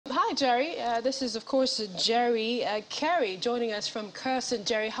Hi, Jerry. This is, of course, Jerry Carey joining us from Kherson.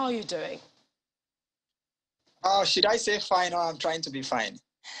 Jerry, how are you doing? Should I say fine, or I'm trying to be fine?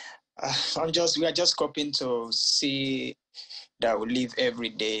 We are just coping to see that we live every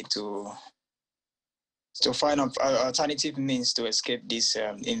day to find alternative means to escape these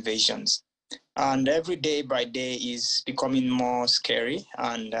invasions. And every day by day is becoming more scary,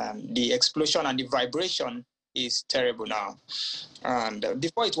 and the explosion and the vibration is terrible now. And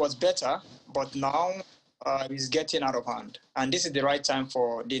before it was better, but now it's getting out of hand. And this is the right time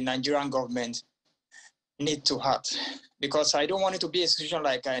for the Nigerian government need to act, because I don't want it to be a situation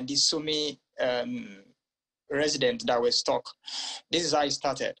like the Sumi resident that were stuck. This is how it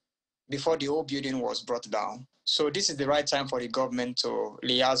started before the whole building was brought down. So this is the right time for the government to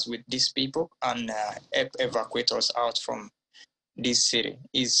liaise with these people and help evacuate us out from this city.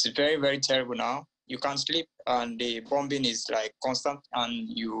 It's very, very terrible now. You can't sleep, and the bombing is like constant, and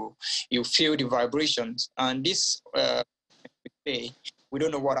you feel the vibrations. And this day, we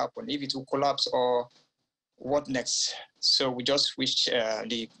don't know what happened, if it will collapse or what next. So we just wish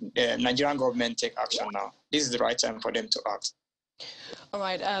the Nigerian government take action now. This is the right time for them to act. All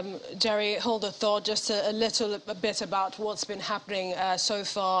right, Jerry, hold a thought, just a little bit about what's been happening so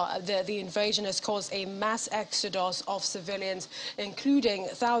far. The invasion has caused a mass exodus of civilians, including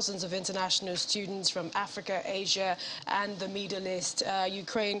thousands of international students from Africa, Asia, and the Middle East.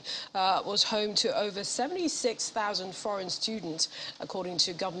 Ukraine was home to over 76,000 foreign students, according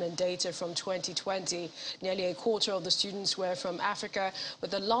to government data from 2020. Nearly a quarter of the students were from Africa,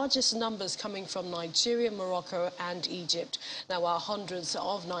 with the largest numbers coming from Nigeria, Morocco, and Egypt. Now, while hundreds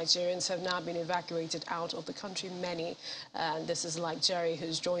of Nigerians have now been evacuated out of the country, many, and this is like Jerry,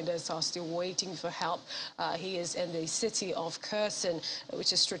 who's joined us, are still waiting for help. He is in the city of Kherson,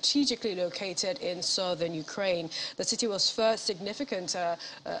 which is strategically located in southern Ukraine. The city was first significant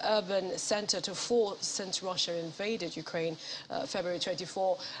urban center to fall since Russia invaded Ukraine February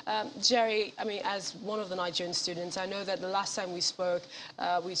 24. Jerry, I mean, as one of the Nigerian students, I know that the last time we spoke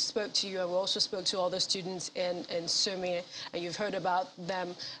to you, and we also spoke to other students in Sumi, and you've heard about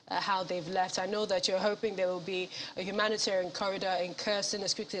them, how they've left. I know that you're hoping there will be a humanitarian corridor in Kherson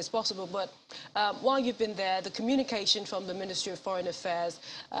as quickly as possible, but while you've been there, the communication from the Ministry of Foreign Affairs,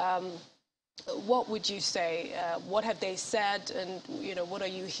 what would you say? What have they said, and what are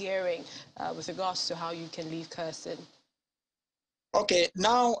you hearing with regards to how you can leave Kherson? Okay,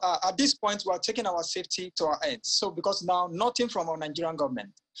 now at this point, we are taking our safety to our ends. So because now nothing from our Nigerian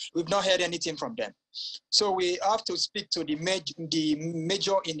government, we've not heard anything from them. So we have to speak to the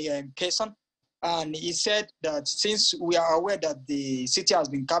major in Kherson, and he said that since we are aware that the city has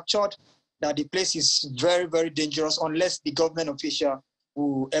been captured, that the place is very, very dangerous unless the government official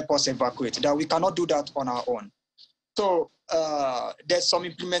will help us evacuate, that we cannot do that on our own. So there's some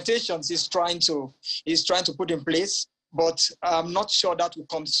implementations he's trying to put in place, but I'm not sure that will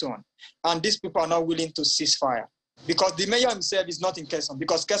come soon. And these people are not willing to cease fire, because the mayor himself is not in Kherson,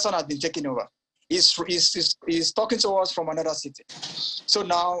 because Kherson has been taken over. He's talking to us from another city. So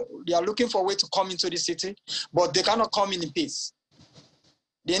now they are looking for a way to come into the city, but they cannot come in peace.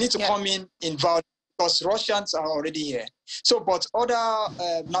 They need to come in violence, because Russians are already here. So, but other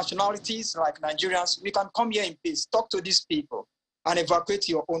nationalities like Nigerians, we can come here in peace, talk to these people, and evacuate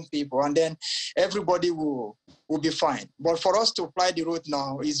your own people, and then everybody will be fine. But for us to apply the road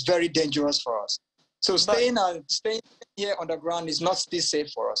now is very dangerous for us. So staying here on the ground is not still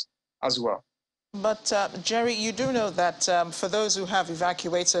safe for us as well. But, Jerry, you do know that for those who have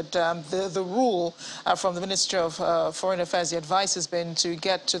evacuated, the rule from the Ministry of Foreign Affairs, the advice has been to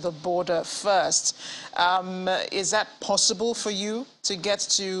get to the border first. Is that possible for you to get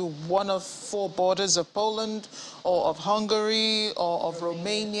to one of 4 borders of Poland or of Hungary or of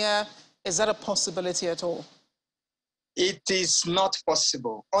Romania? Is that a possibility at all? It is not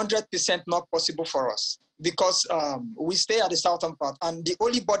possible, 100% not possible for us, because we stay at the southern part, and the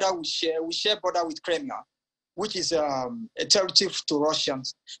only border we share border with Crimea, which is a territory to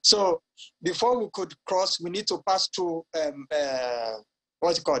Russians. So before we could cross, we need to pass through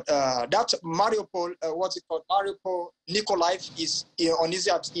what's it called? That Mariupol, Mariupol, Nikolaev is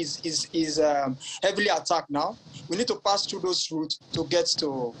heavily attacked now. We need to pass through those routes to get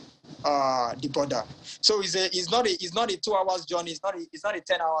to the border. So it's not a 2 hours journey. It's not a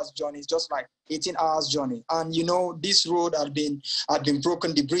 10 hours journey. It's just like 18 hours journey. And this road had been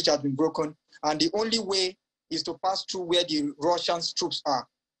broken. The bridge had been broken, and the only way is to pass through where the Russian troops are,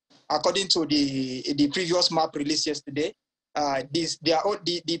 according to the previous map released yesterday.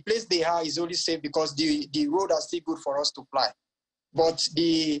 The place they are is only safe because the road are still good for us to fly. But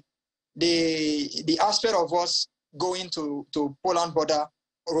the aspect of us going to Poland border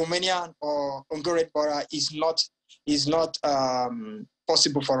Romanian or Hungarian border is not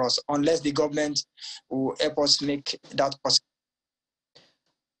possible for us unless the government will help us make that possible.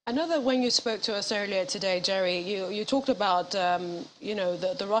 When you spoke to us earlier today, Jerry, you talked about,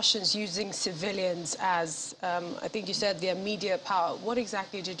 the Russians using civilians as, I think you said, their media power. What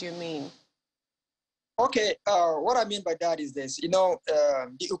exactly did you mean? Okay, what I mean by that is this. The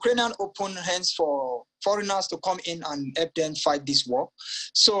Ukrainian open hands for foreigners to come in and help them fight this war.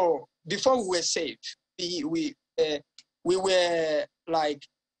 So before we were safe, we were like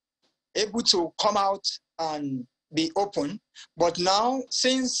able to come out and be open. But now,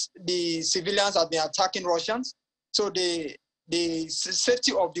 since the civilians have been attacking Russians, so the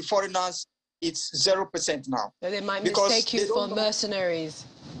safety of the foreigners it's 0% now. So they might mistake you for mercenaries.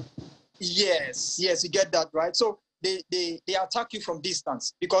 Yes, you get that, right? So they attack you from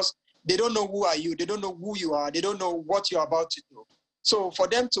distance because they don't know who are you, they don't know who you are, they don't know what you're about to do. So for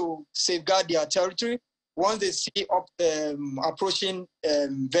them to safeguard their territory, once they see approaching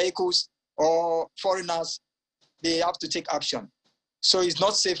vehicles or foreigners, they have to take action. So it's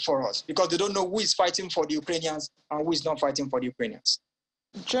not safe for us because they don't know who is fighting for the Ukrainians and who is not fighting for the Ukrainians.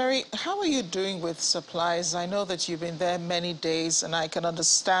 Jerry, how are you doing with supplies? I know that you've been there many days, and I can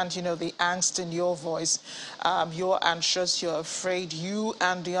understand, the angst in your voice. You're anxious, you're afraid. You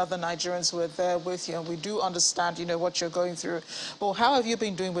and the other Nigerians were there with you, and we do understand, what you're going through. But how have you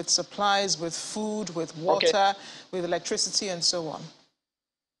been doing with supplies, with food, with water, with electricity, and so on?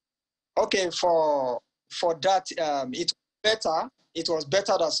 Okay, for that, it's better. It was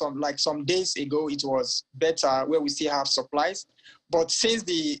better than some days ago. It was better where we still have supplies. But since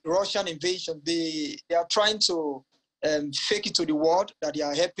the Russian invasion, they are trying to fake it to the world that they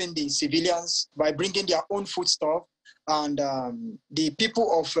are helping the civilians by bringing their own foodstuff. And the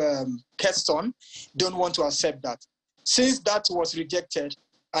people of Kherson don't want to accept that. Since that was rejected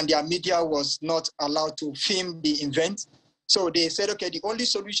and their media was not allowed to film the event, so they said, okay, the only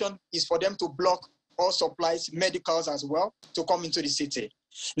solution is for them to block all supplies, medicals as well, to come into the city.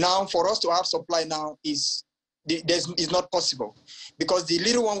 Now, for us to have supply now is not possible because the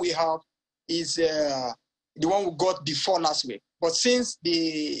little one we have is the one we got before last week. But since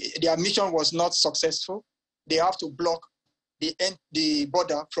their mission was not successful, they have to block the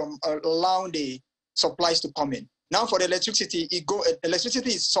border from allowing the supplies to come in. Now for the electricity,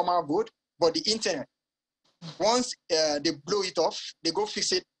 electricity is somehow good, but the internet, once they blow it off, they go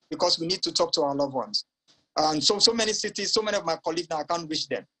fix it because we need to talk to our loved ones. And so many cities, so many of my colleagues now, I can't reach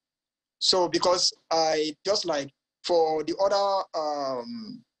them. So because I just like for the other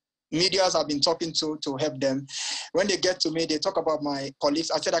medias I've been talking to help them, when they get to me, they talk about my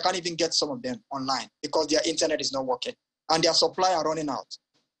colleagues. I said I can't even get some of them online because their internet is not working and their supply are running out.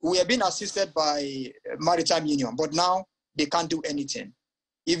 We have been assisted by Maritime Union, but now they can't do anything.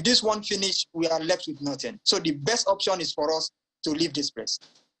 If this one finish, we are left with nothing. So the best option is for us to leave this place.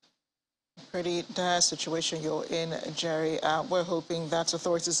 Pretty dire situation you're in, Jerry. We're hoping that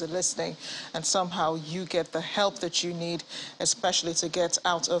authorities are listening and somehow you get the help that you need, especially to get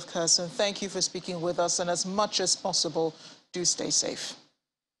out of Kherson. Thank you for speaking with us, and as much as possible, do stay safe.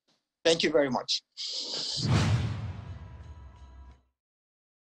 Thank you very much.